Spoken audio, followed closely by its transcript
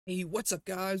Hey, what's up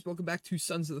guys? Welcome back to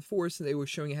Sons of the Forest. Today we're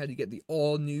showing you how to get the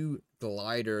all-new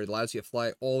glider. It allows you to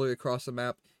fly all the way across the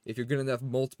map if you're good enough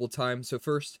multiple times. So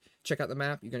first, check out the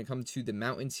map. You're going to come to the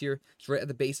mountains here. It's right at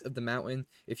the base of the mountain.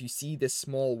 If you see this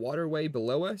small waterway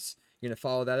below us, you're going to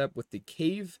follow that up with the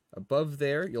cave above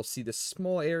there. You'll see this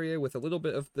small area with a little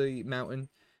bit of the mountain.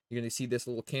 You're going to see this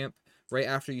little camp. Right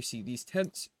after you see these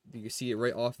tents, you can see it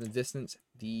right off in the distance,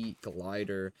 the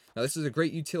glider. Now this is a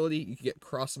great utility. You can get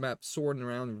cross map soaring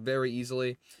around very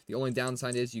easily. The only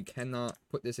downside is you cannot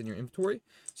put this in your inventory,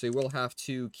 so you will have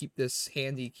to keep this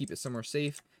handy, keep it somewhere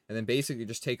safe, and then basically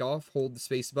just take off, hold the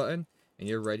space button, and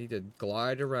you're ready to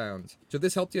glide around. So if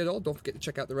this helped you at all, don't forget to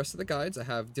check out the rest of the guides. I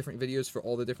have different videos for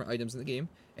all the different items in the game,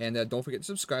 and don't forget to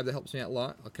subscribe. That helps me out a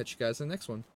lot. I'll catch you guys in the next one.